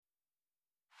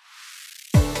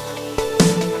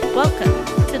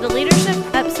the Leadership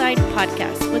Upside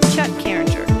podcast with Chuck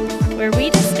Carringer, where we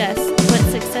discuss what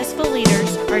successful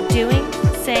leaders are doing,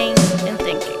 saying, and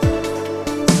thinking.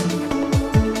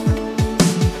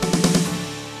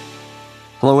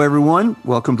 Hello, everyone.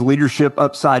 Welcome to Leadership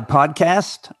Upside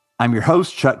podcast. I'm your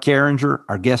host, Chuck Carringer.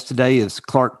 Our guest today is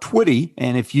Clark Twitty.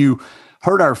 And if you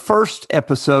heard our first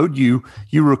episode, you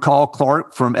recall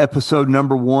Clark from episode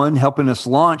number 1, helping us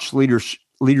launch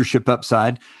Leadership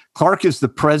Upside. Clark is the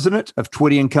president of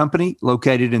Twitty & Company,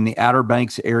 located in the Outer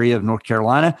Banks area of North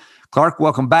Carolina. Clark,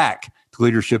 welcome back to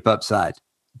Leadership Upside.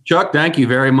 Chuck, thank you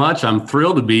very much. I'm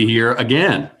thrilled to be here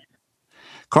again.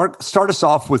 Clark, start us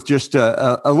off with just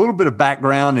a little bit of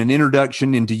background and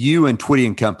introduction into you and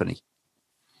Twitty & Company.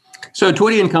 So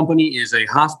Twitty & Company is a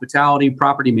hospitality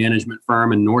property management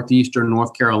firm in northeastern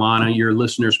North Carolina. Your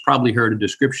listeners probably heard a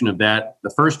description of that the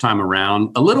first time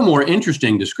around. A little more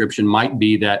interesting description might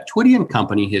be that Twitty &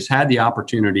 Company has had the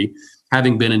opportunity,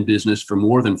 having been in business for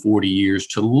more than 40 years,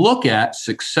 to look at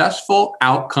successful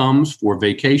outcomes for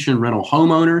vacation rental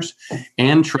homeowners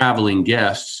and traveling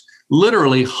guests,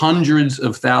 literally hundreds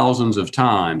of thousands of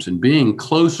times. And being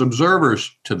close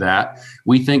observers to that,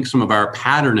 we think some of our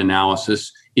pattern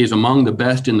analysis is among the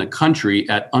best in the country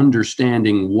at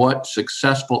understanding what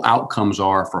successful outcomes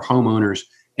are for homeowners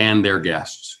and their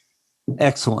guests.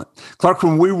 Excellent. Clark,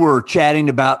 when we were chatting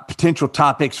about potential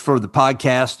topics for the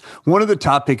podcast, one of the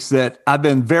topics that I've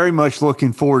been very much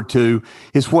looking forward to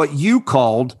is what you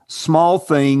called small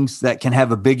things that can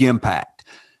have a big impact,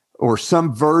 or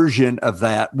some version of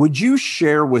that. Would you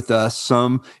share with us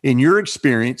some, in your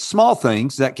experience, small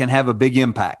things that can have a big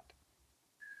impact?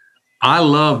 I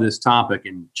love this topic.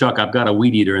 And Chuck, I've got a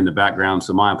weed eater in the background,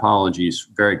 so my apologies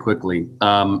very quickly.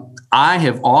 I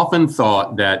have often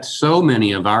thought that so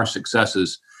many of our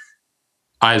successes,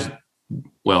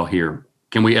 here,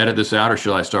 can we edit this out or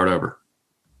should I start over?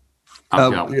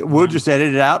 We'll just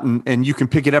edit it out and you can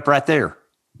pick it up right there.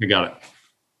 I got it.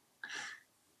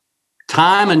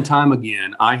 Time and time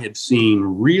again, I have seen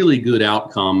really good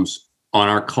outcomes on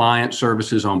our client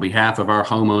services on behalf of our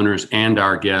homeowners and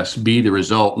our guests be the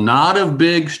result not of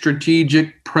big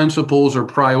strategic principles or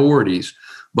priorities,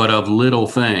 but of little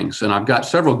things. And I've got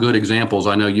several good examples.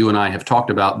 I know you and I have talked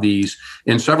about these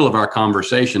in several of our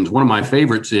conversations. One of my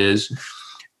favorites is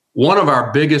one of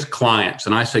our biggest clients,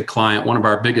 and I say client, one of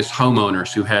our biggest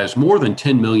homeowners who has more than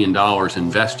 $10 million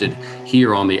invested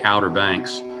here on the Outer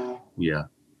Banks. Yeah,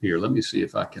 here, let me see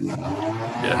if I can,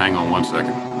 hang on one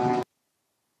second.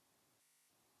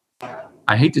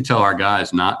 I hate to tell our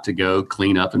guys not to go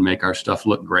clean up and make our stuff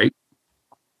look great.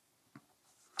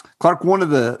 Clark, one of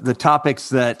the topics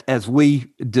that, as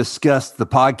we discussed the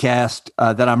podcast,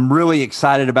 that I'm really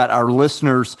excited about our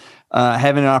listeners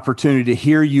having an opportunity to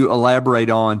hear you elaborate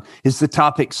on is the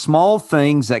topic, small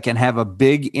things that can have a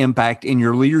big impact in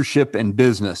your leadership and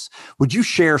business. Would you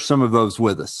share some of those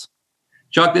with us?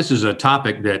 Chuck, this is a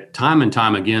topic that time and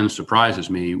time again surprises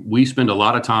me. We spend a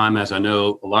lot of time, as I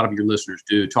know a lot of your listeners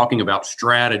do, talking about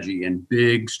strategy and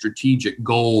big strategic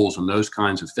goals and those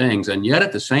kinds of things. And yet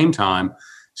at the same time,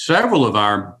 several of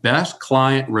our best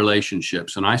client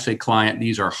relationships, and I say client,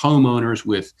 these are homeowners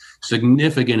with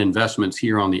significant investments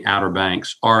here on the Outer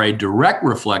Banks, are a direct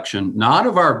reflection, not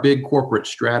of our big corporate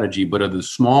strategy, but of the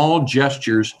small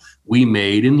gestures we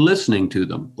made in listening to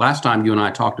them. Last time you and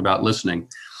I talked about listening.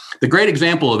 The great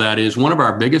example of that is one of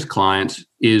our biggest clients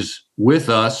is with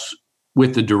us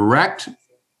with the direct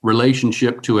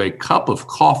relationship to a cup of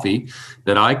coffee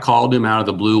that I called him out of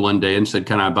the blue one day and said,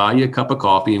 "Can I buy you a cup of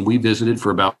coffee?" And we visited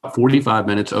for about 45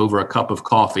 minutes over a cup of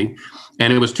coffee.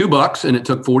 And it was $2 and it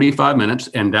took 45 minutes.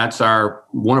 And that's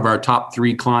one of our top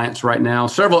 3 clients right now.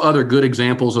 Several other good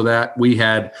examples of that. We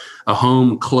had a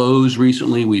home close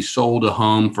recently. We sold a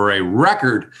home for a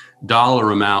record dollar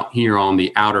amount here on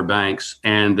the Outer Banks.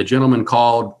 And the gentleman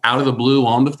called out of the blue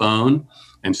on the phone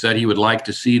and said he would like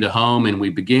to see the home. And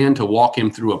we began to walk him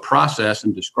through a process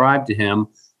and describe to him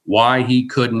why he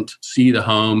couldn't see the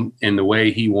home in the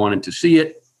way he wanted to see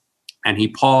it. And he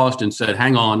paused and said,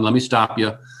 "Hang on, let me stop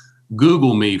you.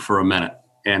 Google me for a minute."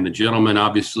 And the gentleman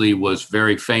obviously was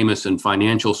very famous in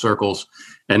financial circles.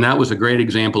 And that was a great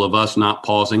example of us not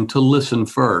pausing to listen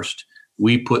first.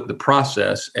 We put the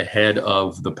process ahead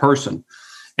of the person.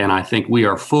 And I think we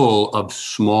are full of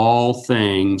small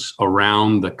things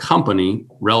around the company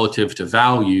relative to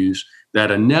values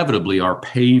that inevitably are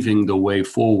paving the way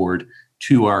forward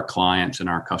to our clients and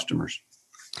our customers.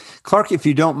 Clark, if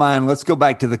you don't mind, let's go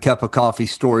back to the cup of coffee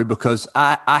story, because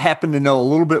I happen to know a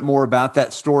little bit more about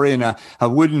that story, and I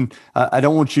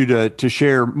don't want you to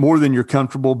share more than you're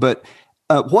comfortable, but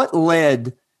what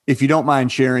led, if you don't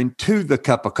mind sharing, to the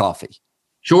cup of coffee?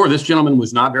 Sure. This gentleman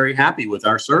was not very happy with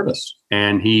our service,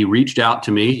 and he reached out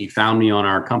to me. He found me on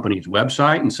our company's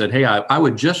website and said, "Hey, I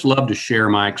would just love to share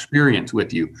my experience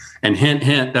with you." And hint,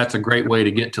 hint, that's a great way to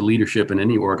get to leadership in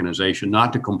any organization,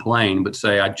 not to complain, but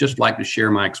say, "I'd just like to share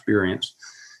my experience."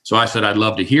 So I said, "I'd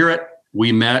love to hear it."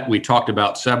 We met, we talked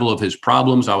about several of his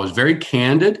problems. I was very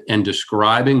candid in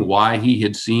describing why he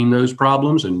had seen those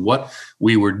problems and what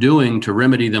we were doing to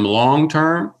remedy them long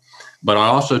term. But I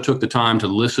also took the time to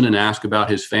listen and ask about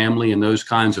his family and those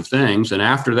kinds of things. And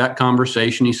after that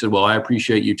conversation, he said, "Well, I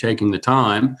appreciate you taking the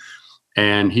time."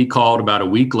 And he called about a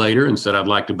week later and said, "I'd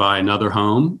like to buy another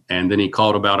home." And then he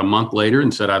called about a month later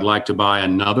and said, "I'd like to buy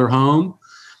another home."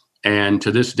 And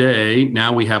to this day,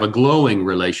 now we have a glowing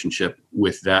relationship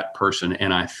with that person.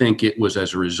 And I think it was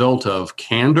as a result of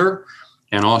candor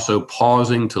and also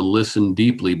pausing to listen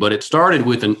deeply. But it started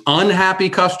with an unhappy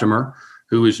customer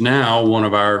who is now one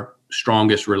of our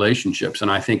strongest relationships. And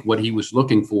I think what he was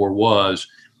looking for was,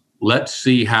 let's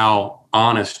see how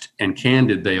honest and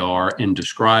candid they are in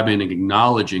describing and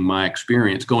acknowledging my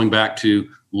experience, going back to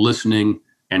listening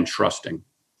and trusting.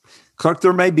 Clark,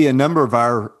 there may be a number of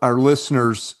our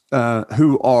listeners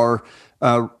who are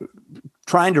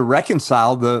trying to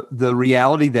reconcile the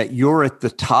reality that you're at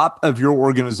the top of your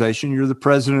organization, you're the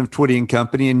president of Twitty &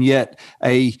 Company, and yet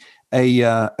a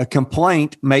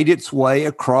complaint made its way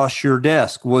across your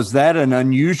desk. Was that an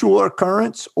unusual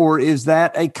occurrence, or is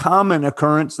that a common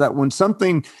occurrence that when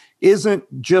something isn't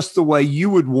just the way you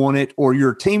would want it or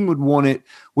your team would want it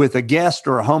with a guest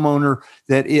or a homeowner,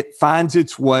 that it finds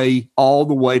its way all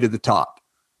the way to the top?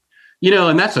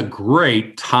 And that's a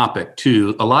great topic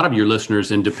too. A lot of your listeners,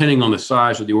 and depending on the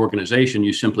size of the organization,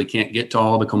 you simply can't get to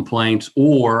all the complaints.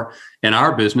 Or in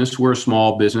our business, we're a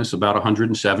small business, about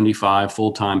 175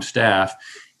 full-time staff.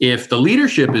 If the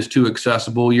leadership is too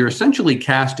accessible, you're essentially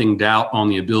casting doubt on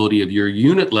the ability of your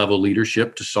unit level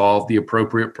leadership to solve the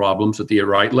appropriate problems at the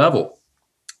right level.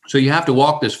 So you have to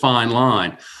walk this fine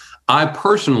line. I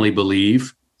personally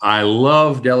believe I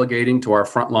love delegating to our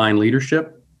frontline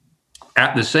leadership.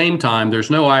 At the same time, there's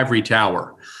no ivory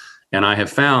tower. And I have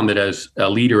found that as a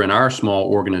leader in our small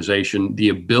organization, the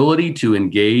ability to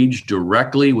engage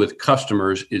directly with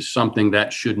customers is something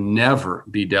that should never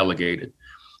be delegated.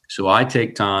 So I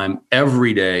take time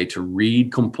every day to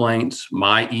read complaints.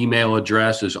 My email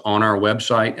address is on our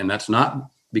website, and that's not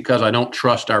because I don't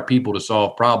trust our people to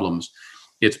solve problems.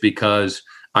 It's because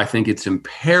I think it's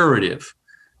imperative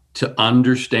to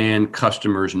understand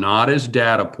customers not as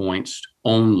data points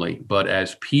only, but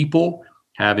as people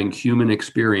having human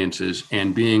experiences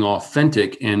and being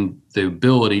authentic in the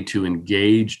ability to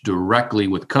engage directly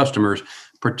with customers,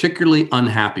 particularly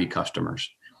unhappy customers.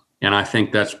 And I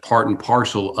think that's part and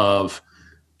parcel of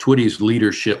Twitty's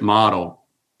leadership model.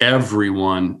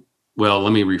 Everyone, well,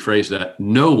 let me rephrase that.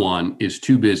 No one is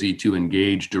too busy to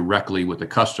engage directly with the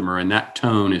customer, and that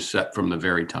tone is set from the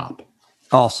very top.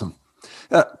 Awesome.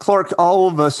 Clark, all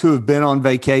of us who have been on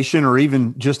vacation or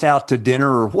even just out to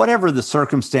dinner or whatever the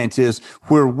circumstance is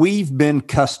where we've been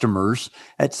customers,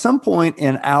 at some point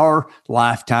in our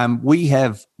lifetime, we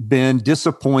have been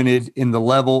disappointed in the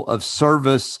level of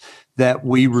service that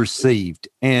we received.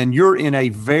 And you're in a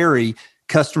very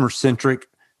customer-centric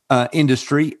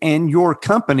industry, and your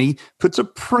company puts a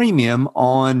premium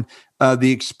on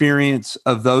the experience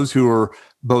of those who are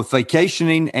both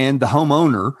vacationing and the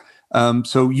homeowner.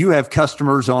 So you have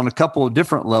customers on a couple of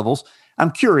different levels.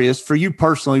 I'm curious, for you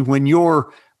personally, when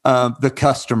you're the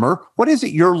customer, what is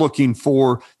it you're looking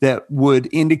for that would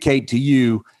indicate to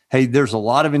you, hey, there's a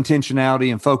lot of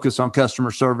intentionality and focus on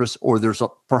customer service, or there's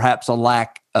perhaps a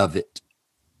lack of it?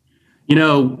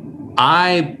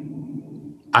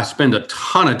 I spend a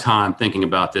ton of time thinking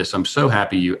about this. I'm so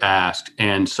happy you asked.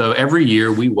 And so every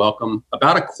year we welcome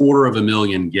about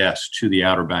 250,000 guests to the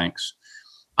Outer Banks.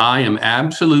 I am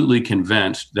absolutely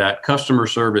convinced that customer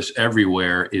service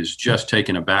everywhere is just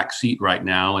taking a back seat right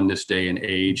now in this day and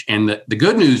age. And the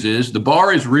good news is the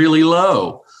bar is really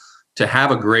low to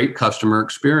have a great customer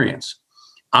experience.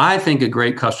 I think a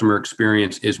great customer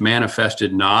experience is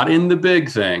manifested not in the big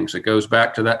things. It goes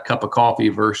back to that cup of coffee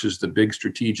versus the big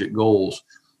strategic goals,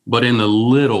 but in the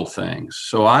little things.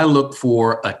 So I look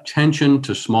for attention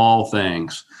to small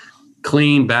things.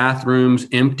 Clean bathrooms,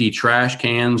 empty trash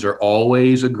cans are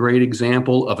always a great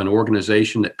example of an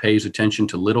organization that pays attention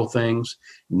to little things.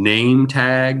 Name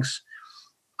tags,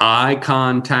 eye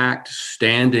contact,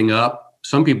 standing up.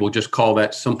 Some people just call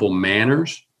that simple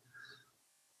manners.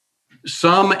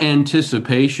 Some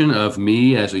anticipation of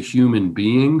me as a human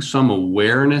being, some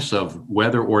awareness of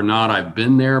whether or not I've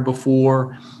been there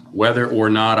before, whether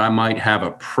or not I might have a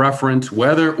preference,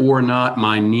 whether or not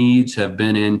my needs have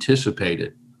been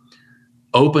anticipated.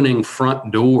 opening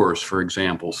front doors, for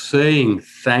example, saying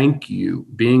thank you,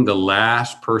 being the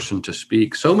last person to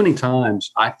speak. So many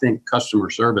times I think customer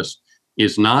service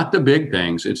is not the big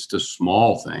things, it's the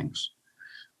small things.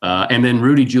 And then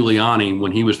Rudy Giuliani,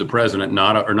 when he was the president,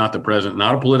 not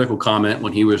a political comment,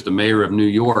 when he was the mayor of New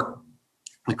York,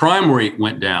 the crime rate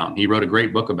went down. He wrote a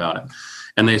great book about it.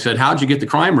 And they said, how'd you get the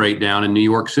crime rate down in New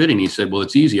York City? And he said, well,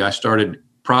 it's easy. I started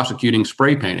prosecuting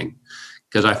spray painting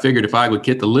because I figured if I would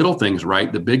get the little things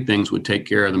right, the big things would take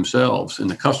care of themselves. In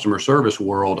the customer service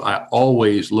world, I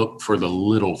always look for the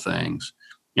little things.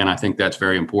 And I think that's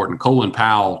very important. Colin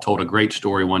Powell told a great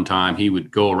story one time. He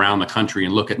would go around the country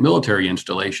and look at military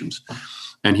installations.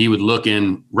 And he would look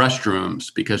in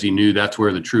restrooms because he knew that's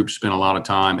where the troops spent a lot of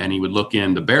time. And he would look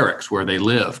in the barracks where they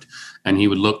lived. And he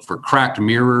would look for cracked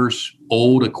mirrors,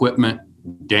 old equipment,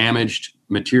 damaged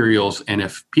materials. And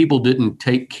if people didn't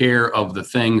take care of the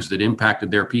things that impacted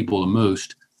their people the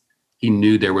most, he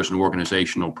knew there was an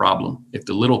organizational problem. If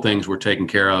the little things were taken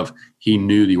care of, he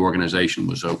knew the organization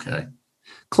was okay.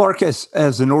 Clark,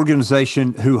 as an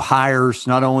organization who hires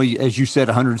not only, as you said,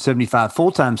 175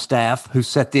 full-time staff who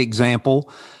set the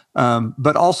example,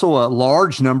 but also a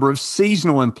large number of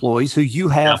seasonal employees who you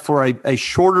have for a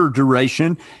shorter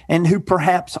duration and who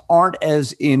perhaps aren't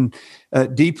as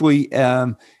deeply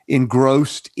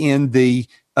engrossed in the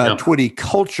Twitty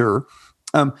culture.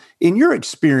 In your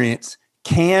experience,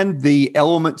 can the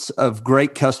elements of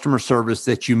great customer service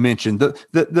that you mentioned,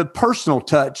 the personal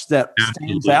touch that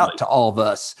stands out to all of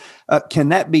us, can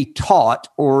that be taught,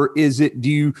 or is it?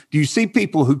 Do you see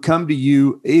people who come to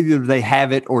you, either they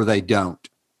have it or they don't?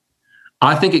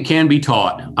 I think it can be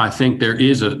taught. I think there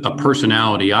is a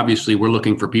personality. Obviously, we're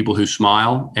looking for people who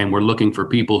smile, and we're looking for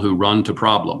people who run to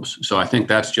problems. So I think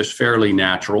that's just fairly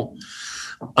natural.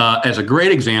 As a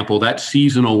great example, that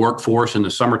seasonal workforce in the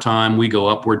summertime, we go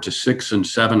upward to 600 and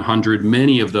 700.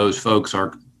 Many of those folks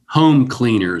are home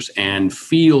cleaners and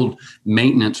field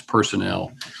maintenance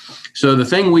personnel. So the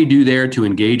thing we do there to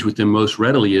engage with them most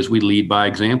readily is we lead by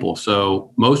example.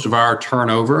 So most of our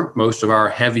turnover, most of our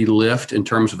heavy lift in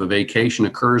terms of a vacation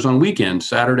occurs on weekends,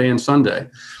 Saturday and Sunday.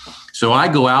 So I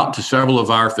go out to several of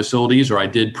our facilities, or I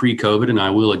did pre-COVID, and I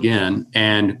will again,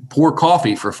 and pour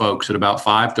coffee for folks at about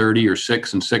 5:30 or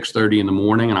 6 and 6:30 in the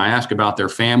morning. And I ask about their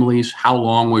families. How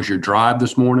long was your drive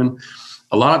this morning?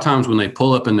 A lot of times when they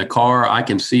pull up in the car, I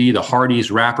can see the Hardee's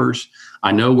wrappers.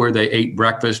 I know where they ate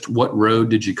breakfast. What road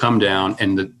did you come down?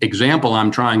 And the example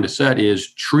I'm trying to set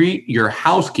is treat your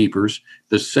housekeepers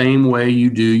the same way you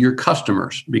do your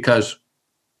customers, because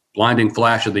blinding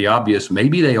flash of the obvious,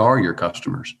 maybe they are your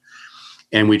customers.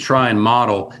 And we try and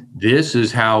model, this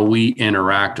is how we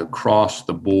interact across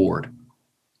the board.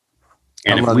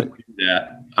 And if we do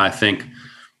that, I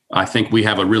think we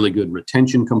have a really good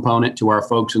retention component to our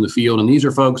folks in the field. And these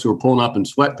are folks who are pulling up in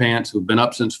sweatpants, who've been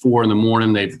up since 4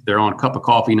 a.m. They're on cup of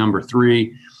coffee number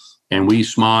 3, and we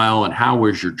smile and how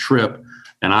was your trip?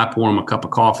 And I pour them a cup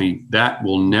of coffee. That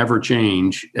will never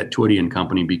change at Twitty &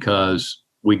 Company, because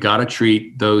we got to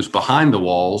treat those behind the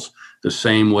walls the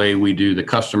same way we do the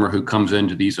customer who comes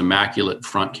into these immaculate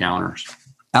front counters.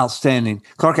 Outstanding.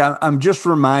 Clark, I'm just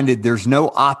reminded there's no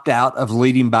opt-out of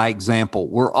leading by example.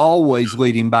 We're always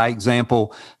leading by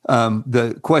example.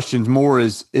 The question more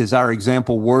is our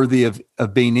example worthy of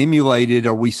being emulated?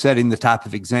 Are we setting the type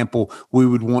of example we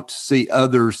would want to see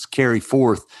others carry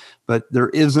forth? But there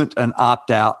isn't an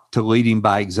opt-out to leading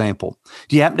by example.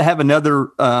 Do you happen to have another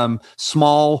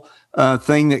small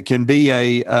thing that can be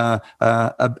have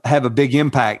a big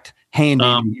impact handy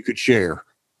you could share?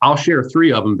 I'll share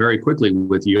 3 of them very quickly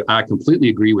with you. I completely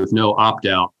agree with no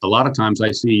opt-out. A lot of times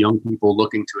I see young people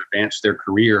looking to advance their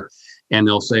career, and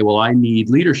they'll say, well, I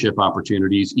need leadership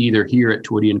opportunities either here at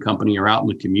Twitty & Company or out in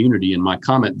the community. And my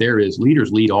comment there is,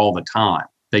 leaders lead all the time.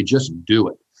 They just do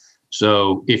it.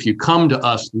 So if you come to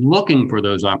us looking for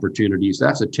those opportunities,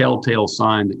 that's a telltale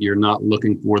sign that you're not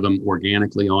looking for them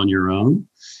organically on your own.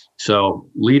 So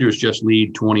leaders just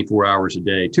lead 24 hours a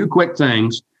day. 2 quick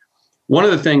things. One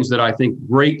of the things that I think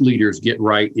great leaders get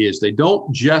right is they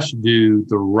don't just do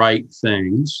the right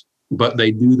things, but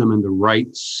they do them in the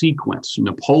right sequence.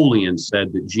 Napoleon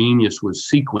said that genius was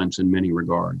sequence in many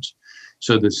regards.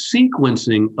 So the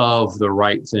sequencing of the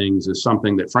right things is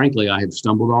something that, frankly, I have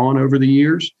stumbled on over the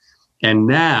years. And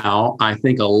now I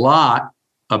think a lot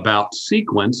about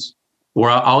sequence, or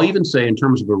I'll even say in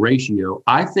terms of a ratio,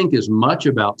 I think as much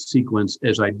about sequence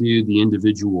as I do the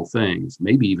individual things,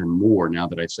 maybe even more now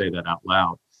that I say that out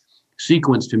loud.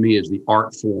 Sequence to me is the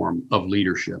art form of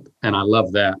leadership, and I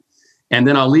love that. And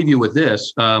then I'll leave you with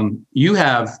this. You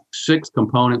have 6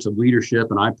 components of leadership,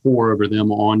 and I pour over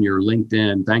them on your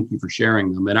LinkedIn. Thank you for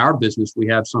sharing them. In our business, we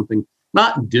have something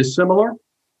not dissimilar.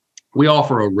 We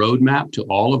offer a roadmap to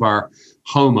all of our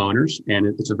homeowners, and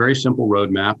it's a very simple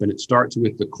roadmap, and it starts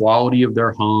with the quality of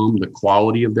their home, the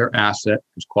quality of their asset,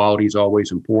 because quality is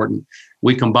always important.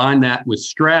 We combine that with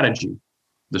strategy,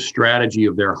 the strategy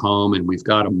of their home, and we've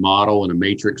got a model and a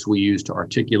matrix we use to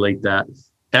articulate that.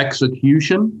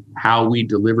 Execution, how we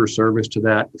deliver service to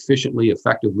that efficiently,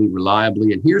 effectively,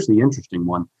 reliably. And here's the interesting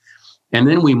one. And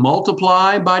then we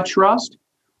multiply by trust,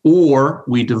 or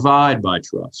we divide by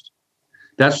trust.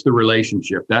 That's the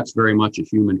relationship. That's very much a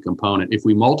human component. If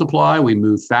we multiply, we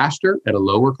move faster at a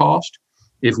lower cost.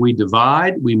 If we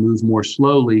divide, we move more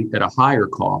slowly at a higher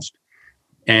cost.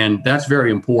 And that's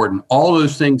very important. All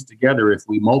those things together, if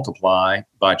we multiply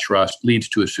by trust, leads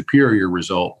to a superior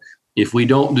result. If we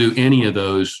don't do any of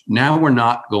those, now we're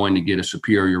not going to get a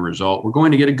superior result. We're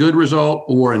going to get a good result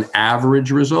or an average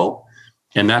result.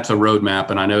 And that's a roadmap.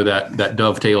 And I know that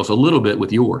dovetails a little bit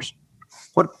with yours.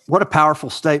 What a powerful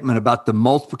statement about the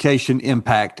multiplication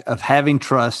impact of having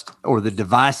trust, or the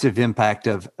divisive impact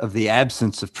of the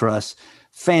absence of trust.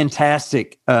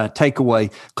 Fantastic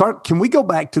takeaway. Clark, can we go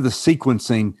back to the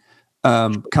sequencing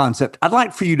concept? I'd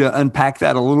like for you to unpack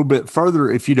that a little bit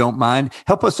further, if you don't mind.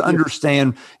 Help us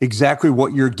understand exactly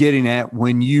what you're getting at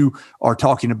when you are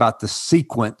talking about the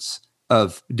sequence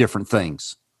of different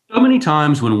things. So many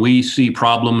times when we see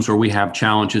problems or we have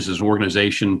challenges as an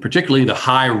organization, particularly the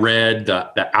high red,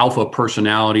 the alpha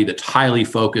personality that's highly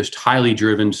focused, highly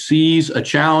driven, sees a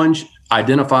challenge,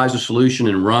 identifies a solution,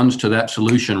 and runs to that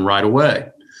solution right away.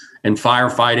 And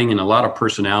firefighting and a lot of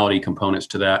personality components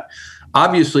to that.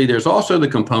 Obviously, there's also the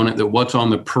component that what's on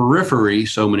the periphery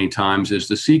so many times is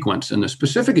the sequence. And the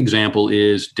specific example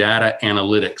is data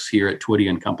analytics here at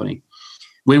Twitty & Company.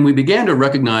 When we began to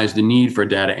recognize the need for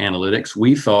data analytics,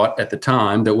 we thought at the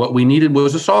time that what we needed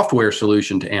was a software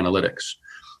solution to analytics.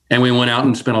 And we went out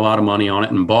and spent a lot of money on it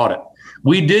and bought it.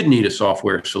 We did need a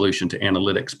software solution to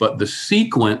analytics, but the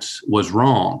sequence was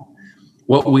wrong.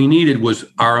 What we needed was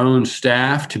our own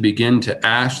staff to begin to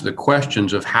ask the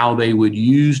questions of how they would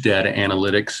use data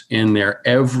analytics in their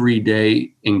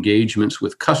everyday engagements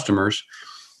with customers.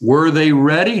 Were they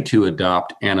ready to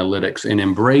adopt analytics and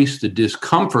embrace the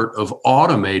discomfort of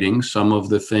automating some of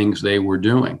the things they were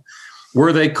doing?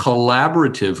 Were they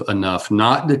collaborative enough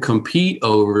not to compete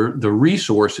over the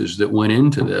resources that went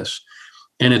into this?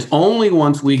 And it's only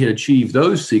once we had achieved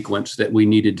those sequence that we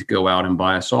needed to go out and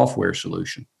buy a software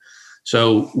solution.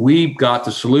 So we got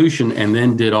the solution and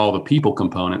then did all the people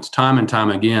components. Time and time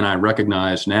again, I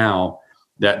recognize now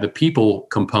that the people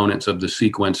components of the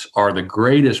sequence are the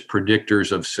greatest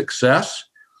predictors of success.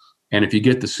 And if you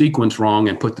get the sequence wrong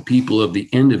and put the people at the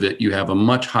end of it, you have a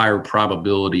much higher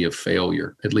probability of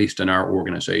failure, at least in our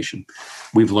organization.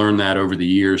 We've learned that over the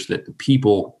years, that the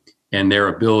people and their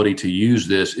ability to use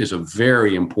this is a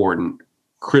very important,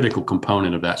 critical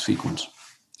component of that sequence.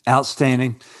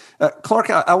 Outstanding. Clark,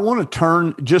 I want to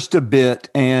turn just a bit,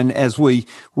 and as we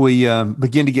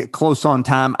begin to get close on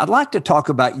time, I'd like to talk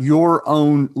about your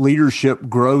own leadership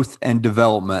growth and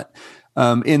development.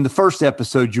 In the first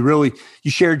episode, you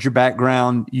shared your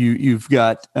background. You've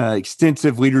got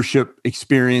extensive leadership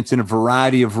experience in a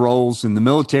variety of roles in the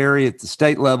military, at the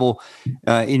state level,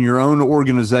 in your own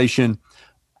organization.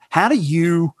 How do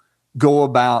you go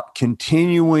about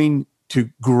continuing to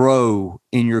grow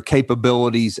in your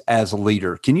capabilities as a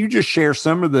leader? Can you just share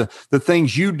some of the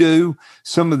things you do,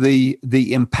 some of the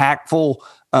impactful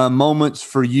moments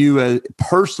for you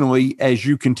personally as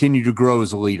you continue to grow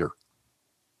as a leader?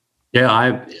 Yeah,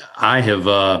 I have,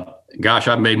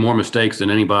 I've made more mistakes than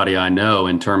anybody I know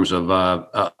in terms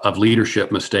of leadership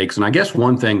mistakes. And I guess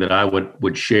one thing that I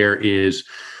would share is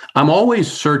I'm always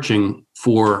searching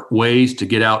for ways to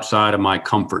get outside of my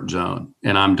comfort zone,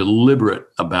 and I'm deliberate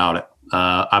about it.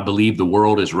 I believe the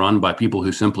world is run by people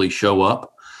who simply show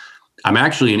up. I'm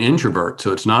actually an introvert,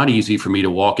 so it's not easy for me to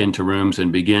walk into rooms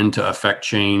and begin to affect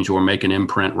change or make an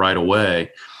imprint right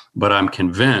away. But I'm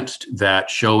convinced that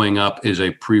showing up is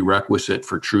a prerequisite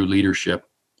for true leadership.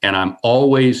 And I'm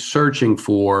always searching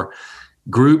for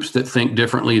groups that think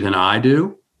differently than I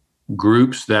do,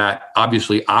 groups that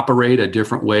obviously operate a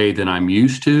different way than I'm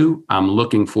used to. I'm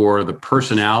looking for the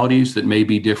personalities that may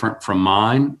be different from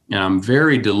mine. And I'm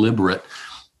very deliberate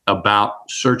about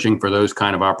searching for those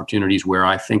kind of opportunities where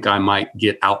I think I might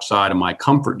get outside of my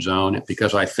comfort zone,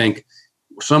 because I think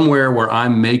somewhere where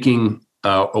I'm making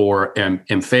or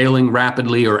am failing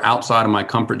rapidly or outside of my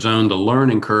comfort zone, the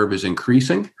learning curve is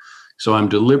increasing. So I'm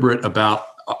deliberate about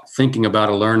thinking about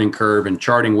a learning curve and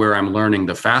charting where I'm learning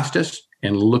the fastest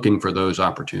and looking for those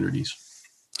opportunities.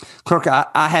 Clark,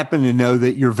 I happen to know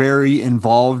that you're very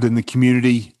involved in the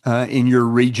community in your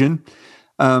region.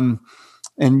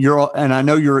 and I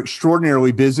know you're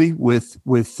extraordinarily busy with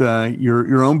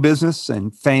your own business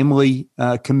and family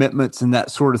commitments and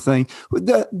that sort of thing.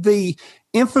 The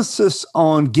emphasis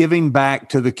on giving back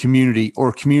to the community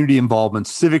or community involvement,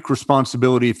 civic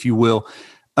responsibility, if you will.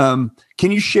 Can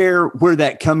you share where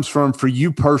that comes from for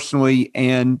you personally,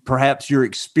 and perhaps your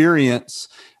experience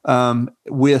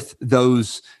with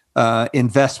those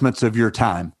investments of your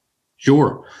time?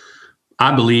 Sure.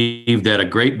 I believe that a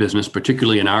great business,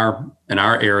 particularly in our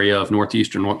area of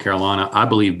Northeastern North Carolina, I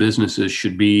believe businesses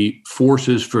should be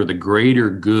forces for the greater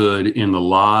good in the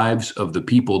lives of the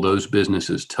people those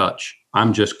businesses touch.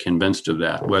 I'm just convinced of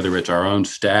that, whether it's our own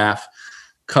staff,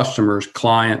 customers,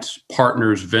 clients,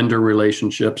 partners, vendor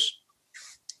relationships.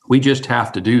 We just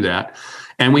have to do that.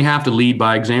 And we have to lead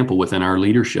by example within our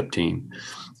leadership team.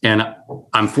 And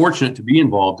I'm fortunate to be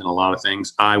involved in a lot of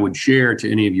things I would share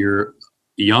to any of your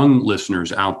young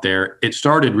listeners out there. It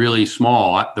started really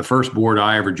small. The first board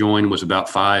I ever joined was about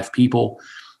 5 people.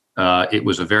 It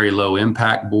was a very low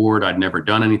impact board. I'd never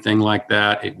done anything like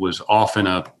that. It was off in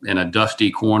a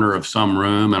dusty corner of some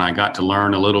room, and I got to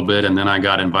learn a little bit. And then I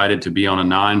got invited to be on a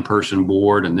 9-person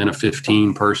board, and then a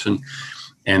 15-person.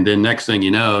 And then next thing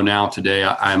you know, now today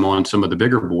I'm on some of the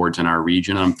bigger boards in our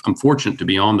region. I'm fortunate to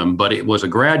be on them, but it was a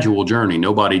gradual journey.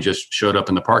 Nobody just showed up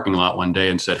in the parking lot one day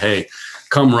and said, "Hey,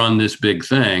 come run this big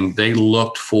thing." They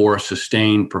looked for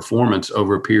sustained performance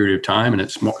over a period of time, and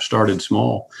it started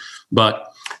small. But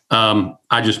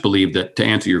I just believe that, to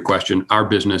answer your question, our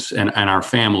business and our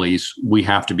families, we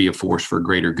have to be a force for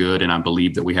greater good. And I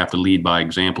believe that we have to lead by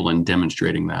example in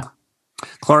demonstrating that.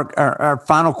 Clark, our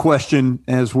final question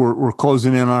as we're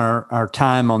closing in our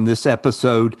time on this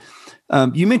episode,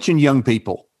 you mentioned young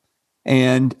people,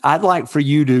 and I'd like for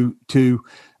you to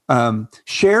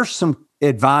share some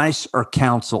advice or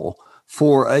counsel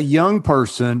for a young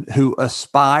person who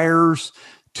aspires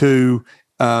to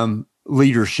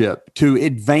leadership, to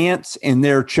advance in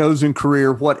their chosen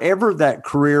career, whatever that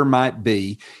career might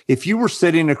be. If you were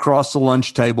sitting across the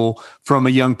lunch table from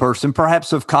a young person,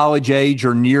 perhaps of college age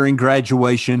or nearing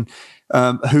graduation,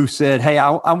 who said, "Hey,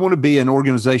 I want to be an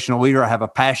organizational leader. I have a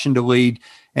passion to lead,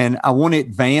 and I want to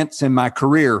advance in my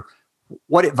career,"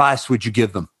 what advice would you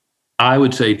give them? I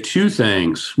would say 2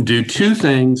 things. Do 2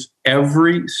 things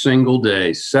every single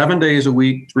day, 7 days a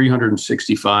week,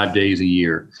 365 days a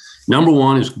year. Number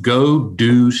 1 is go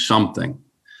do something.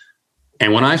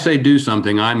 And when I say do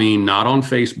something, I mean not on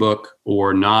Facebook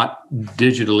or not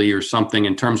digitally or something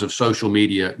in terms of social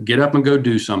media. Get up and go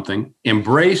do something.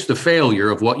 Embrace the failure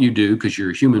of what you do, because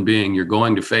you're a human being. You're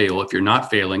going to fail. If you're not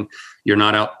failing, you're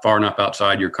not far enough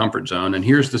outside your comfort zone. And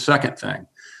here's the second thing.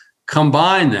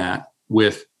 Combine that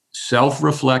with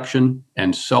self-reflection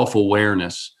and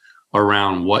self-awareness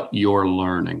around what you're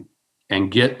learning,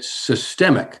 and get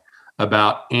systemic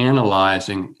about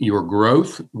analyzing your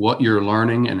growth, what you're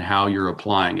learning, and how you're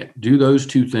applying it. Do those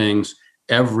 2 things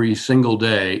every single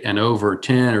day, and over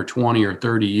 10 or 20 or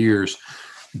 30 years,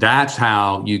 that's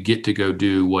how you get to go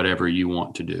do whatever you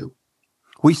want to do.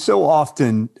 We so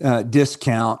often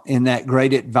discount in that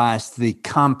great advice the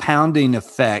compounding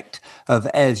effect of,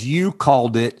 as you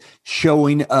called it,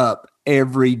 showing up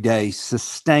every day,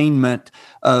 sustainment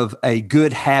of a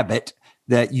good habit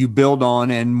that you build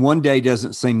on. And one day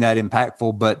doesn't seem that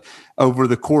impactful, but over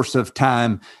the course of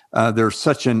time, there's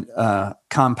such an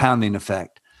compounding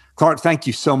effect. Clark, thank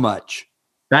you so much.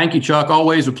 Thank you, Chuck.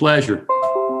 Always a pleasure.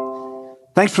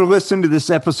 Thanks for listening to this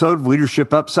episode of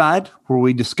Leadership Upside, where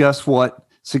we discuss what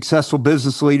successful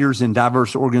business leaders in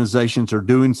diverse organizations are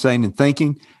doing, saying, and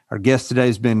thinking. Our guest today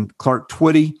has been Clark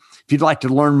Twitty. If you'd like to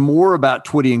learn more about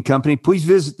Twitty and Company, please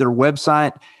visit their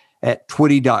website at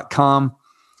twitty.com.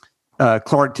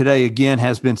 Clark, today again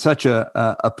has been such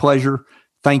a pleasure.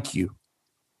 Thank you.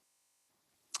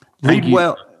 Lead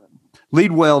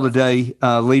well today,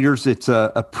 leaders. It's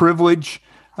a privilege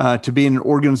to be in an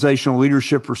organizational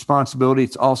leadership responsibility.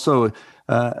 It's also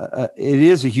it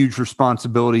is a huge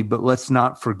responsibility, but let's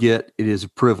not forget it is a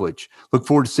privilege. Look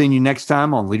forward to seeing you next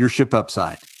time on Leadership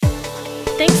Upside.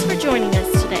 Thanks for joining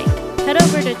us today. Head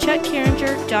over to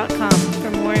chuckcarringer.com